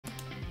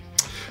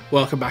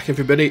Welcome back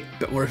everybody,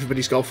 bit more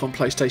Everybody's Golf on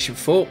PlayStation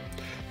 4.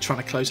 Trying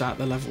to close out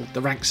the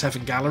rank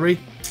 7 gallery.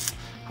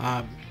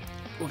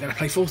 We're going to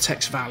play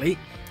Vortex Valley,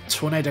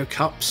 Tornado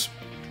Cups,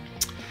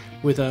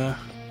 with an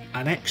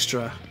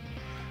extra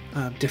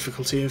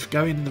difficulty of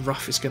going in the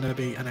rough is going to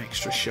be an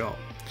extra shot.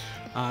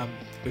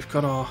 We've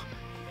got our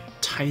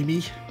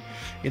Tamey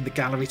in the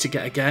gallery to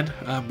get again.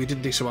 We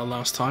didn't do so well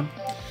last time,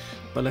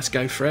 but let's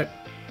go for it.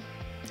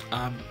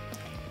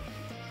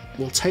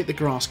 We'll take the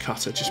grass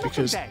cutter just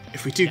because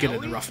if we do get in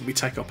the rough and we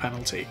take our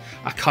penalty,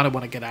 I kind of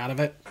want to get out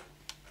of it.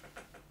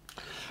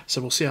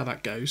 So we'll see how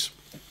that goes.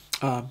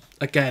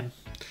 Again,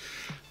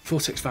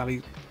 Vortex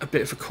Valley, a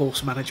bit of a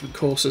course management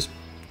course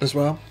as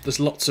well. There's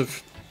lots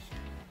of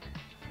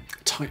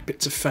tight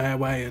bits of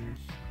fairway and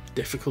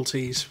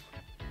difficulties.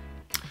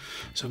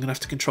 So I'm going to have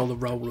to control the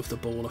roll of the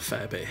ball a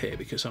fair bit here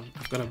because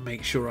I've got to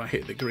make sure I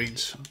hit the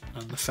greens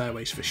and the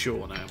fairways for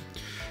sure now,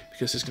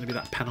 because there's going to be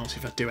that penalty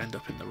if I do end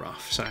up in the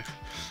rough. So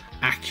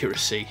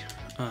accuracy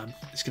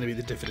is going to be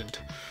the dividend.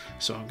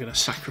 So I'm going to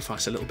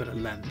sacrifice a little bit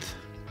of length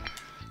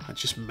and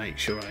just make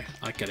sure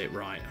I get it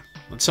right.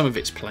 And some of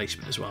it's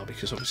placement as well,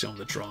 because obviously on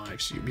the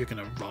drives you're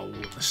going to roll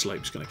and the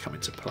slope's going to come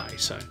into play.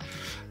 So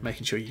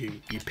making sure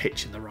you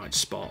pitch in the right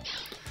spot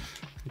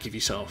and give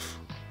yourself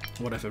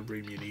whatever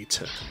room you need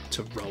to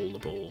roll the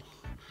ball,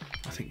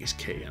 I think is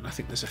key. And I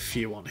think there's a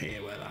few on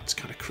here where that's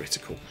kind of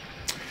critical.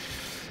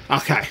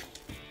 Okay,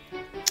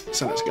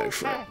 so let's go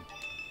for it.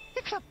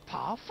 It's a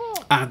par 4.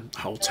 And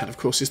hole 10, of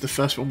course, is the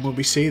first one when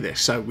we see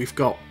this. So we've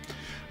got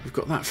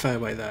that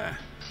fairway there.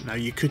 Now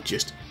you could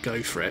just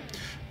go for it.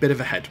 Bit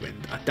of a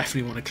headwind. I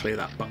definitely want to clear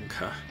that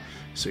bunker,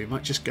 so we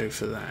might just go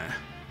for there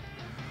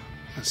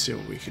and see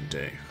what we can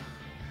do.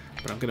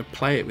 But I'm going to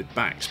play it with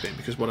backspin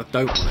because what I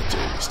don't want to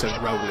do is to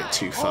roll it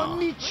too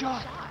far.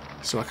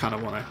 So I kind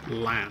of want to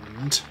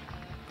land.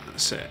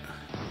 That's it.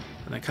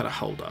 And then kind of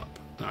hold up.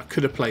 Now I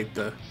could have played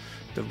the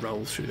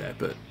roll through there,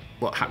 but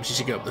what happens is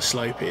you go up the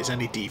slope is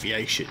any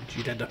deviation,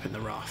 you'd end up in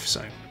the rough.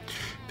 So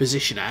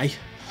position A.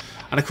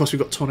 And of course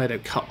we've got Tornado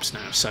Cups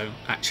now, so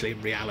actually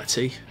in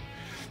reality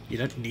you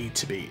don't need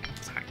to be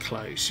that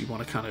close. You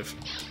want to kind of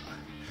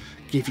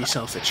give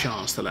yourself a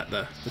chance to let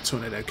the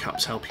Tornado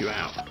Cups help you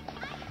out.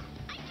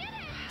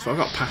 So I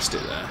got past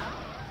it there,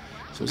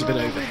 so it's a bit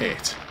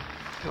overhit.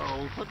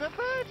 Go for the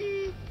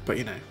birdie. But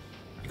you know,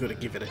 you've got to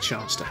give it a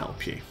chance to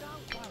help you.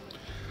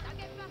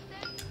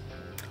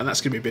 And that's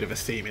going to be a bit of a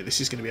theme here.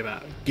 This is going to be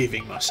about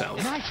giving myself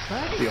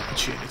the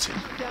opportunity.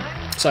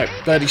 So,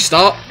 birdie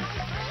start.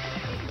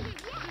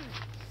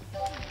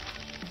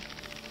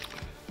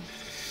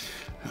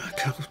 A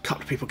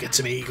couple of people get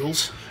some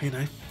eagles, you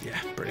know. Yeah,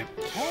 brilliant.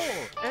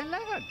 Hole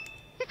 11.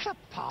 It's a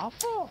par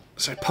 4.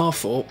 So, par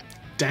 4,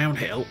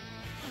 downhill.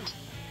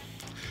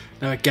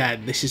 Now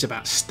again, this is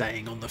about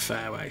staying on the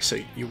fairway, so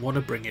you want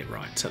to bring it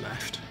right to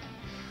left.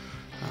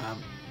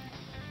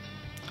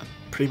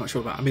 Pretty much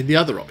all about. I mean, the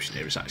other option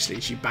here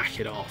is you back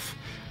it off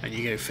and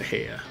you go for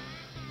here.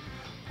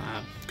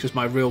 Because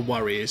my real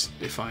worry is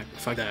if I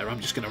there, I'm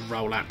just going to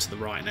roll out to the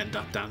right and end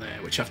up down there,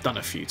 which I've done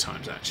a few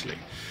times actually.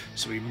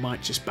 So we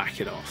might just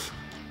back it off.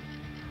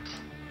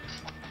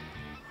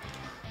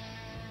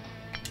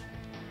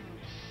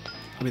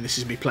 I mean, this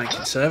is me playing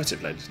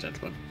conservative, ladies and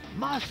gentlemen.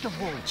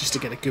 Masterful. Just to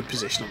get a good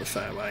position on the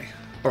fairway.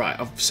 Alright,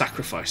 I've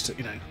sacrificed,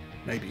 you know,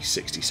 maybe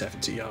 60,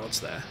 70 yards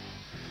there.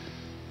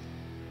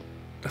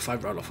 If I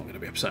roll off, I'm going to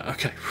be upset.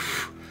 Okay.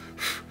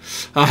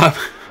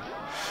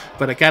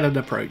 But again, an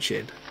approach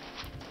in.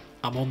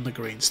 I'm on the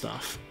green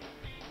stuff.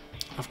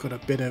 I've got a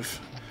bit of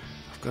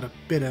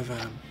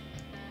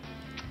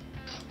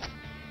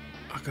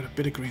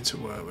green to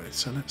work with.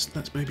 So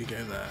let's maybe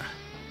go there.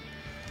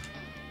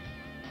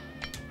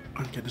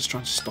 I'm going to try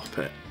and stop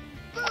it.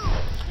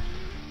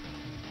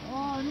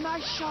 Oh,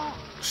 nice shot.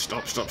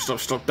 Stop.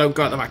 Don't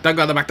go at the back. Don't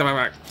go at the back.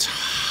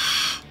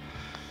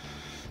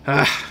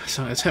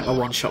 So I'm going to take my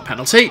one-shot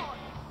penalty.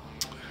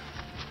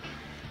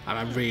 And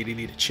I really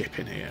need a chip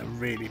in here. I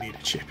really need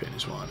a chip in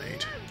is what I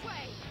need.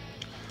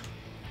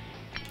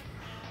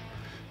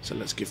 So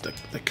let's give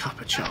the cup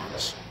a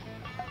chance.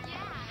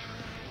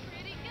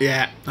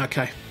 Yeah,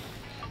 okay.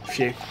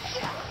 Phew.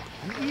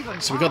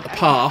 So we got the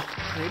par.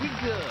 Pretty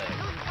good.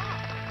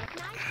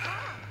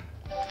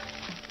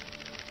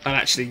 And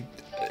actually,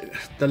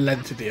 the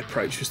length of the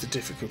approach was the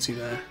difficulty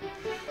there.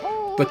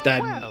 But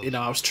then, you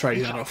know, I was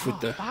trading that off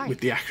with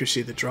the accuracy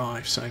of the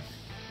drive, so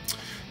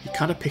you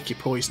kind of pick your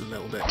poison a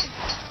little bit.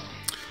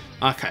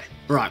 Okay,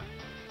 right.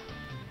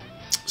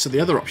 So the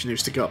other option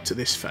is to go up to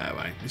this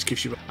fairway. This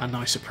gives you a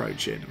nice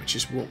approach in, which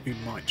is what we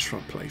might try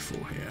and play for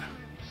here.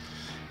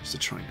 Is to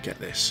try and get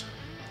this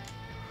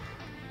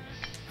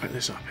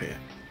up here.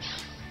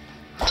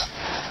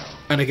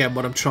 And again,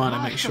 what I'm trying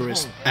to make sure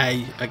is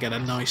I get a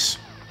nice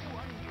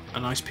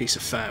piece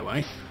of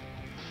fairway,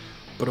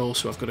 but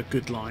also I've got a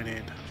good line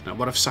in. Now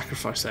what I've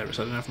sacrificed there is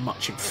I don't have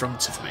much in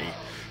front of me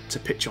to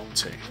pitch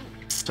onto.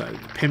 So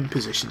the pin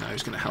position though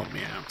is going to help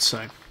me out.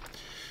 So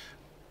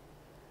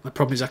the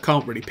problem is I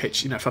can't really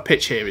pitch. You know, if I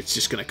pitch here, it's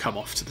just going to come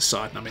off to the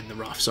side and I'm in the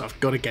rough. So I've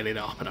got to get it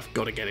up and I've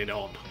got to get it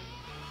on.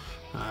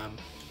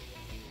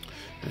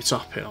 It's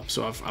uphill,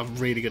 so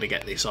I've really got to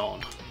get this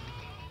on.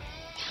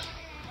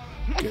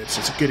 Good, so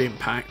it's a good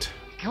impact.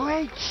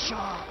 Great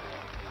shot.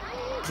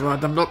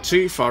 Right, I'm not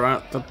too far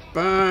out the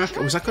back.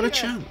 Oh, has that got a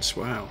chance?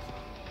 Wow.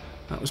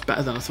 That was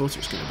better than I thought it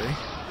was going to be.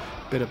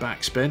 Bit of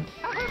backspin.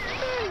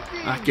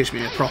 That gives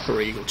me a proper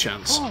eagle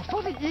chance. Oh,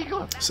 for the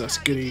eagle. So that's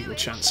a good eagle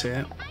chance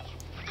here.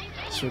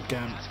 So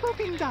again,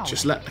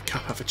 just let the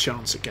cup have a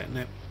chance of getting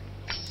it.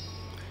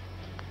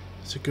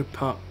 It's a good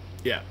putt.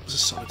 Yeah, it's a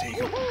solid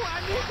eagle.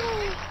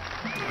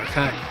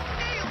 Okay.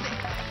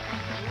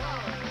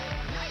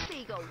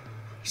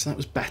 So that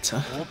was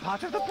better. All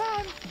part of the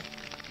plan.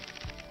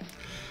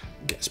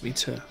 Gets me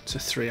to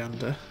 3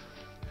 under.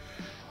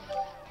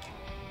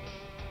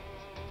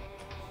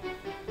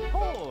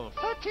 Hole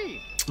 13.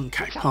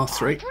 Okay, par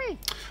 3.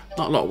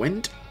 Not a lot of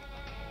wind.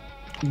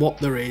 What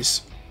there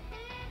is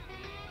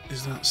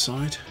that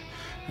side.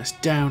 That's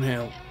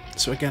downhill.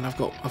 So again, I've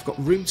got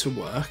room to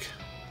work.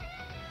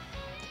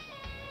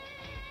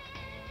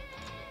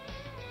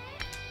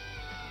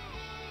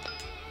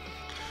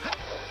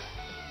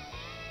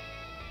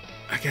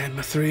 Again,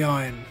 my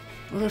 3-iron.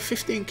 Although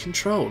 15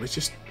 control, it's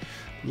just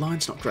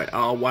line's not great.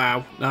 Oh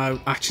wow, no,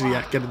 actually,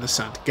 yeah, get in the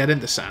sand. Get in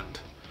the sand.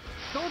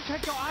 Don't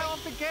take your eye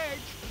off the gauge.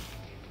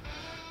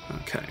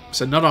 Okay,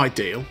 so not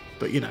ideal,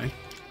 but you know,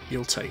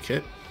 you'll take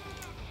it.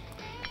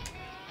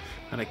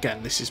 And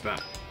again, this is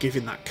about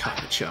giving that cup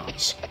a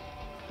chance.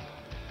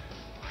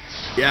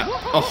 Yeah.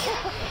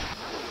 Oh.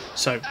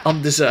 So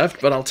undeserved,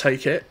 but I'll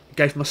take it.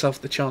 Gave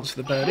myself the chance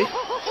for the birdie.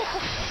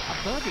 A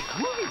birdie.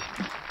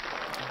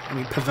 I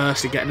mean,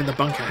 perversely getting in the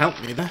bunker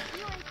helped me there.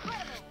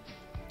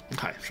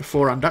 Okay, so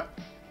 4 under.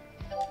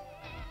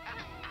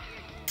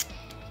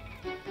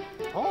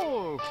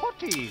 Hole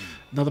 14.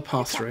 Another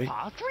par 3.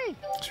 Par 3.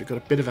 So we've got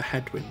a bit of a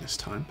headwind this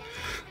time.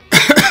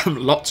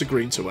 Lots of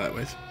green to work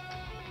with.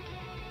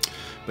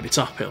 But it's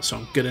uphill, so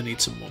I'm going to need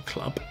some more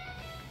club.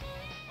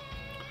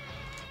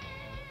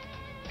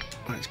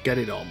 Let's get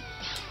it on.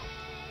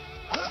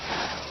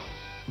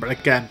 But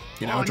again,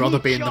 you know, I'd rather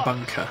be in the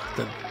bunker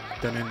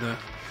than in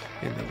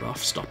the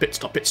rough. Stop it,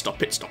 stop it,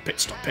 stop it, stop it,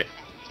 stop it.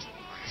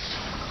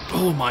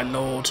 Oh my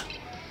lord.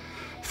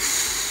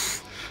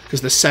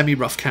 Because the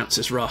semi-rough counts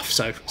as rough,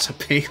 so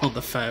being on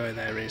the fairway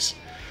there is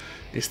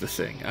the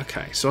thing.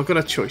 Okay, so I've got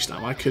a choice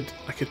now. I could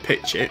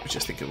pitch it, which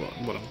is thinking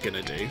what I'm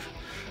gonna do,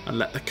 and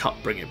let the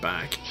cup bring it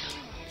back.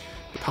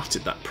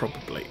 Putted that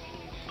probably,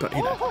 but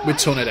you know, with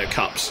tornado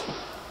cups,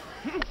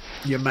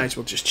 you may as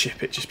well just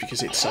chip it, just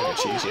because it's so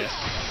much easier.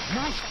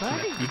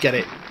 You get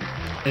it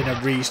in a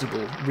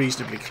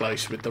reasonably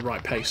close with the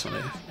right pace on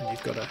it, and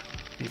you've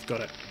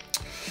got it.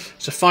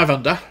 So 5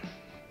 under.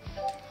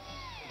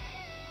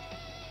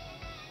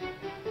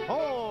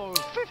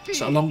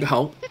 So a longer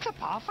hole. It's a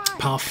par 5.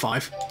 Par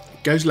 5.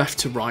 Goes left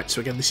to right.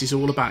 So again, this is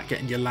all about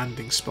getting your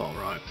landing spot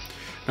right.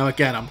 Now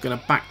again, I'm going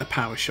to back the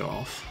power shot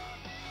off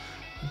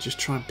and just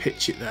try and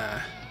pitch it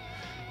there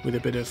with a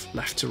bit of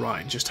left to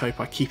right, and just hope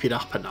I keep it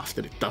up enough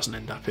that it doesn't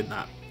end up in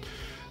that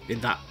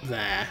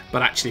there.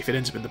 But actually, if it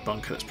ends up in the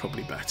bunker, that's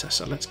probably better.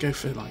 So let's go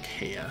for like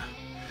here,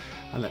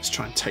 and let's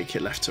try and take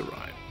it left to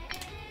right.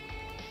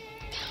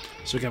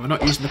 So again, we're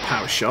not using the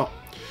power shot,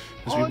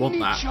 because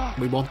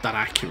we want that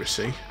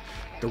accuracy.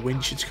 The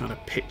wind should kind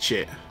of pitch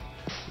it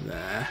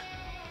there.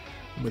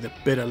 With a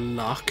bit of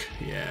luck,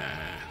 yeah,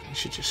 it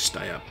should just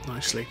stay up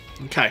nicely.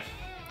 Okay,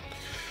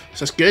 so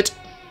that's good.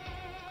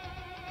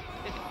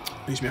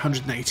 Leaves me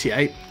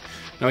 188.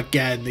 Now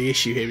again, the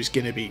issue here is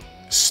going to be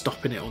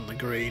stopping it on the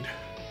green.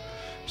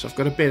 So I've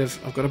got a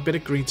bit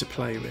of green to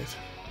play with.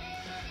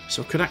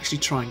 So I could actually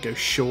try and go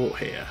short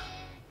here.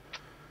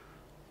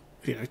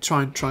 You know,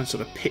 try and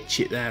sort of pitch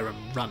it there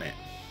and run it.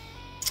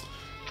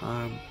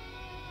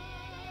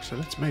 So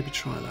let's maybe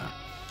try that.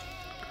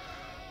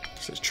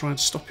 So let's try and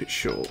stop it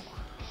short.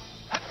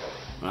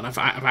 And I've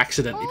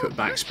accidentally put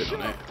backspin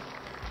on it.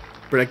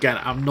 But again,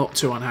 I'm not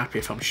too unhappy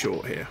if I'm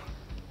short here.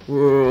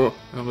 Whoa,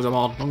 long as I'm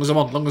on, long as I'm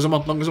on, long as I'm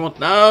on, long as I'm on.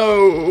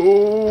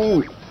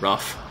 No!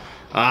 Rough.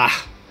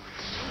 Ah.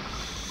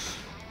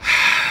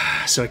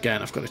 So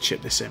again, I've got to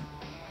chip this in.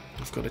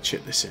 So I've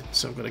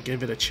got to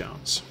give it a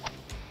chance.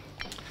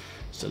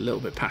 It's a little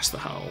bit past the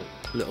hole.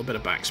 A little bit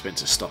of backspin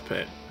to stop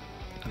it.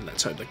 And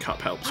let's hope the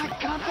cup helps me. I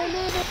can't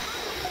believe it.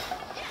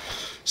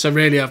 So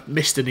really, I've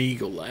missed an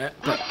eagle there.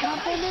 But I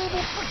can't believe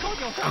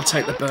it. I'll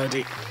take the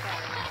birdie.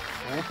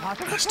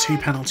 That's 2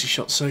 penalty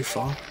shots so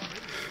far.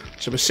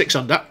 So we're 6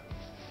 under.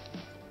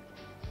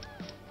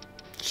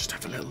 Just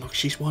have a little look.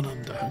 She's 1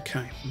 under.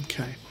 Okay,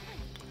 okay.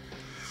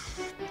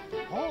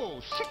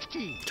 Hole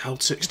 16. Hole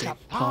 16,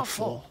 par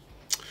 4.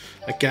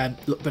 Again,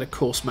 a little bit of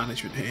course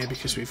management here,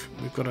 because we've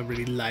got to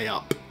really lay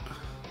up.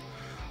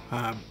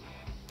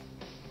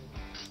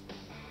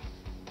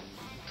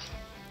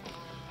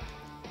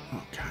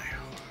 Okay.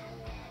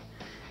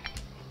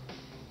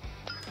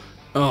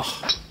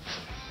 Oh,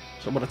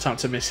 so what a time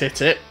to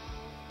miss-hit it.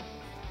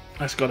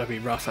 That's got to be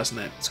rough, hasn't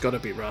it? It's got to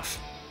be rough.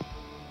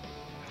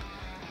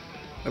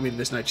 I mean,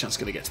 there's no chance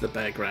going to get to the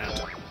bare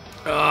ground.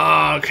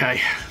 Oh,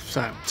 okay.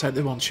 So, take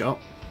the 1 shot.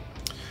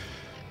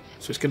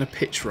 So it's going to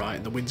pitch right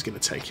and the wind's going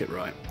to take it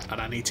right. And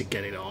I need to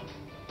get it on.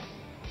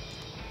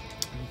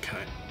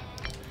 Okay.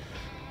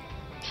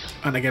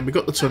 And again, we've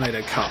got the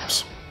tornado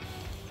cups.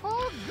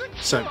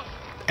 So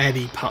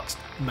any putt's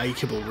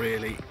makeable,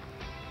 really.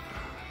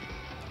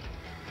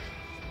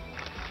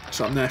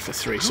 So I'm there for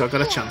 3. So I've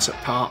got a chance at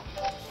par.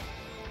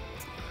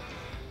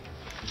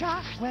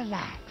 Just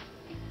relax.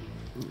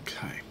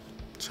 Okay.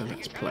 So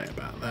let's play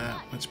about there.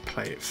 Let's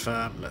play it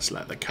firm. Let's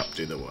let the cup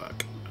do the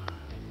work.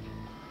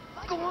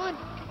 Go on.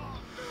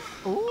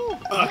 Ooh.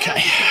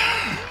 Okay.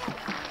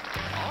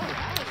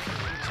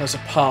 So it's a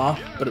par,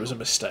 but it was a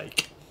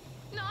mistake.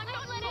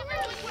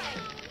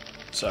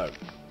 So,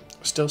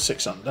 still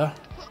 6 under.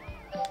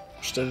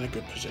 Still in a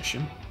good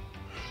position.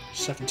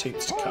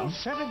 17th to come.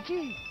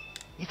 17.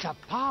 It's a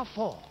par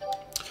 4.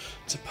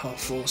 It's a par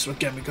 4, so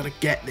again we've got to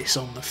get this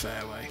on the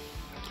fairway.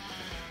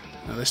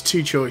 Now there's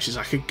 2 choices.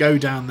 I could go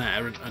down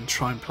there and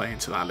try and play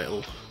into that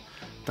little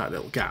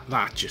gap.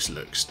 That just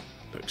looks,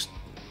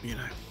 you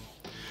know,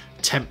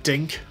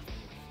 tempting.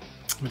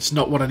 It's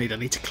not what I need. I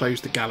need to close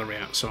the gallery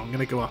out, so I'm going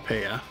to go up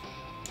here.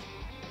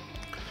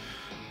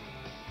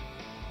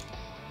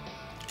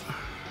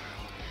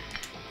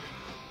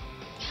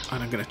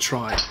 And I'm going to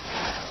try it.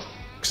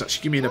 Because that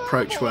should give me an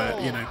approach where,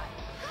 you know,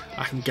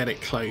 I can get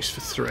it close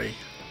for 3.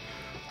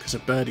 Because a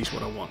birdie's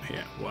what I want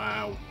here.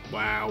 Wow.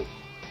 Wow.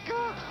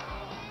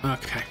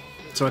 Okay.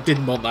 So I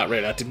didn't want that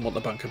really. I didn't want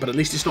the bunker. But at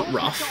least it's not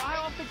rough.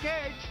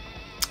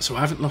 So I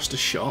haven't lost a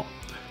shot.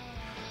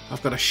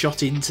 I've got a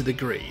shot into the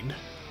green.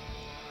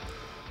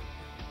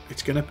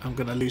 I'm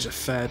gonna lose a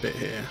fair bit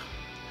here.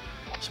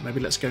 So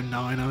maybe let's go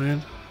 9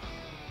 iron.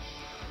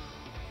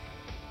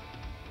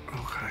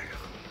 Okay.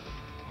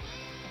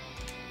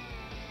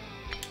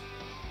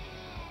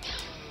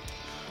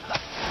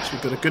 So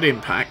we've got a good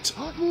impact.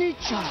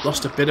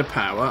 Lost a bit of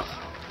power.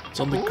 It's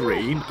on the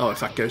green. Oh, if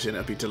that goes in,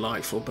 it'd be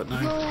delightful, but no.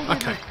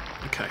 Okay.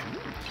 Okay.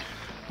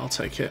 I'll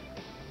take it.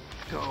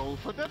 Go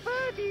for the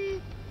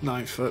birdie.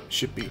 9 foot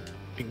should be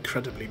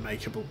incredibly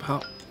makeable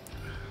putt.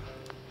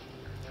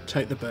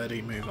 Take the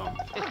birdie, move on.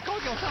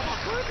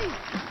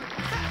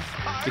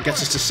 It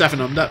gets us to 7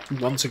 under,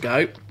 1 to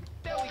go.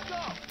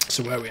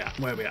 So where are we at?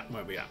 Where are we at?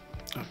 Where are we at?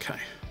 Okay.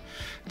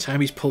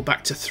 Tammy's pulled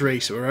back to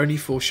 3, so we're only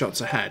 4 shots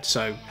ahead.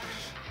 So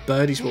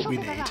birdie's what we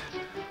need.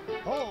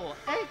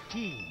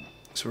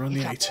 So we're on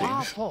the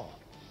 18th.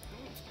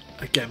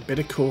 Again, bit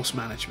of course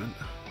management.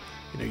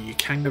 You know, you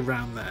can go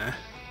round there.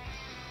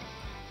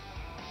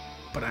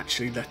 But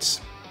actually, I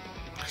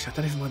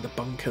don't even mind the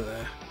bunker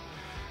there.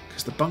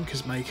 Because the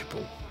bunker's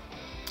makeable.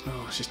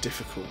 Oh, it's just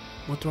difficult.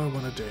 What do I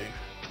want to do?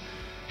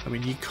 I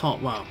mean, you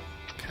can't... Well,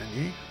 can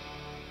you?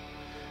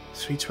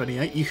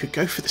 328? You could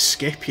go for the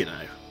skip, you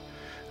know.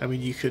 I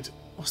mean, you could...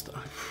 What's that?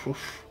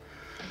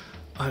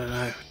 I don't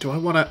know. Do I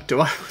want to... Do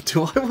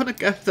I want to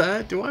go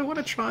there? Do I want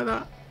to try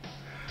that?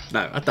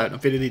 No, I don't.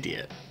 I've been an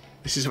idiot.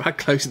 This is about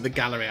closing the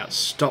gallery out.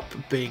 Stop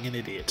being an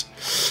idiot.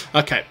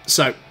 Okay,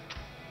 so...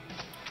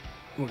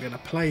 We're going to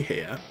play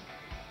here.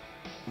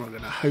 We're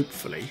going to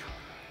hopefully...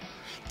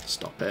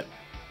 Stop it.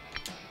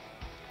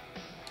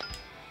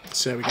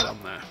 See how we get on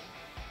there.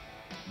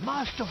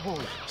 Masterful.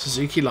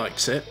 Suzuki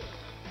likes it.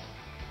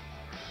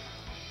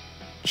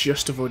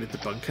 Just avoided the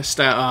bunker.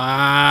 Stay.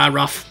 Ah,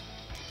 rough.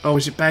 Oh,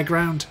 is it bare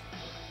ground?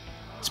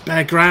 It's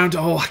bare ground.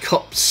 Oh, I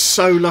got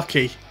so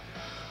lucky.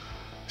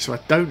 So I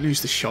don't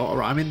lose the shot.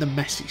 Alright, I'm in the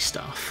messy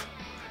stuff.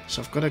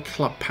 So I've got a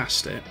club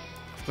past it.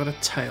 I've got a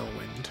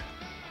tailwind.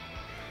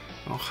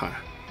 Okay.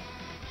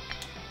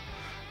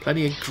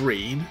 Plenty of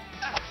green.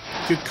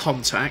 Good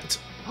contact.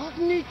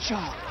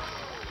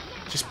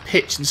 Just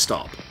pitch and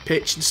stop.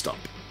 Pitch and stop.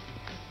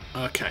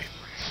 Okay.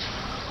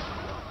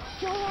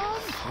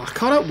 I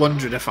can't help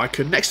wondering if I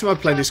could. Next time I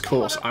play this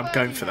course, I'm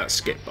going for that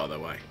skip, by the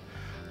way.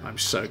 I'm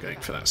so going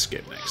for that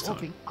skip next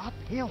time.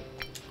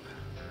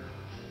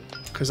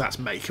 Because that's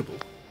makeable.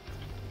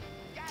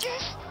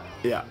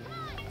 Yeah.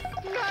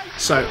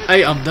 So,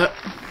 8 under.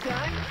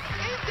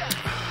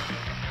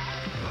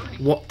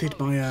 What did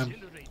my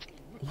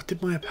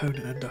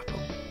opponent end up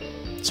on?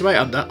 So 8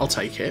 under, I'll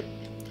take it.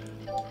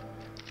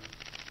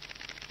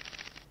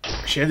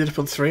 She ended up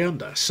on 3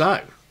 under.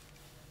 So,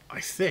 I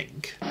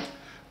think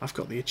I've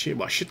got the achievement.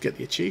 Well, I should get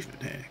the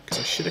achievement here because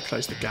I should have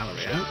closed the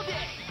gallery out.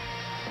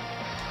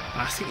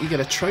 I think you get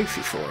a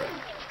trophy for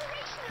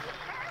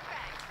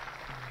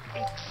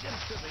it.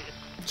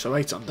 So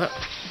 8 under.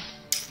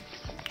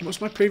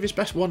 What's my previous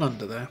best? 1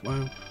 under there.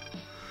 Wow.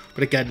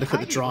 But again, look at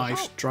the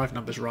drive. Drive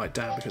numbers right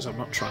down because I'm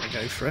not trying to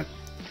go for it.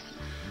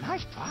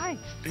 Nice prize.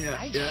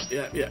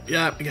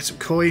 Yeah. We get some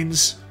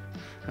coins.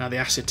 Now the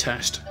acid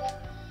test.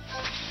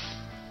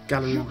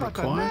 Gallery room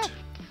required.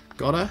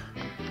 Got her.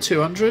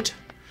 200.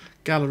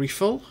 Gallery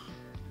full.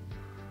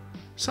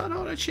 Is that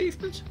not an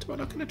achievement? Do I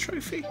not get a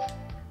trophy?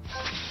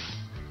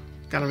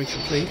 Gallery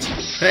complete.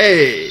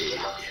 Hey!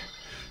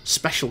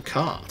 Special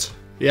card.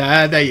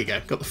 Yeah, there you go.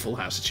 Got the full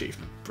house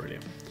achievement.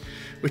 Brilliant.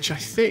 Which I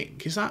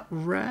think, is that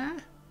rare?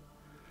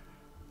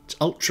 It's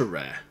ultra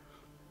rare.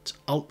 It's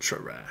ultra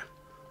rare.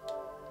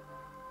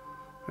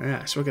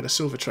 Yeah, so I get a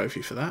silver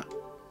trophy for that.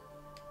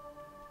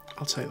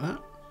 I'll take that.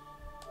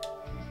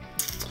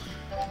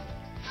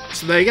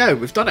 So there you go,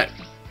 we've done it.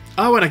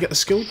 Oh, and I get the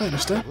skill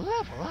bonus there.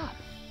 Level up.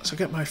 So I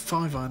get my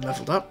 5 iron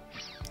leveled up.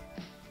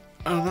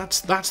 And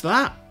that's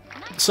that.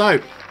 So,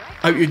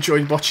 hope you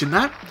enjoyed watching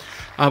that.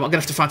 I'm going to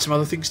have to find some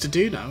other things to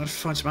do now. I'm going to have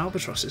to find some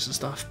albatrosses and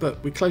stuff.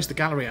 But we closed the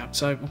gallery out,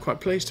 so I'm quite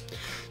pleased.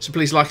 So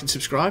please like and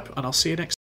subscribe, and I'll see you next time.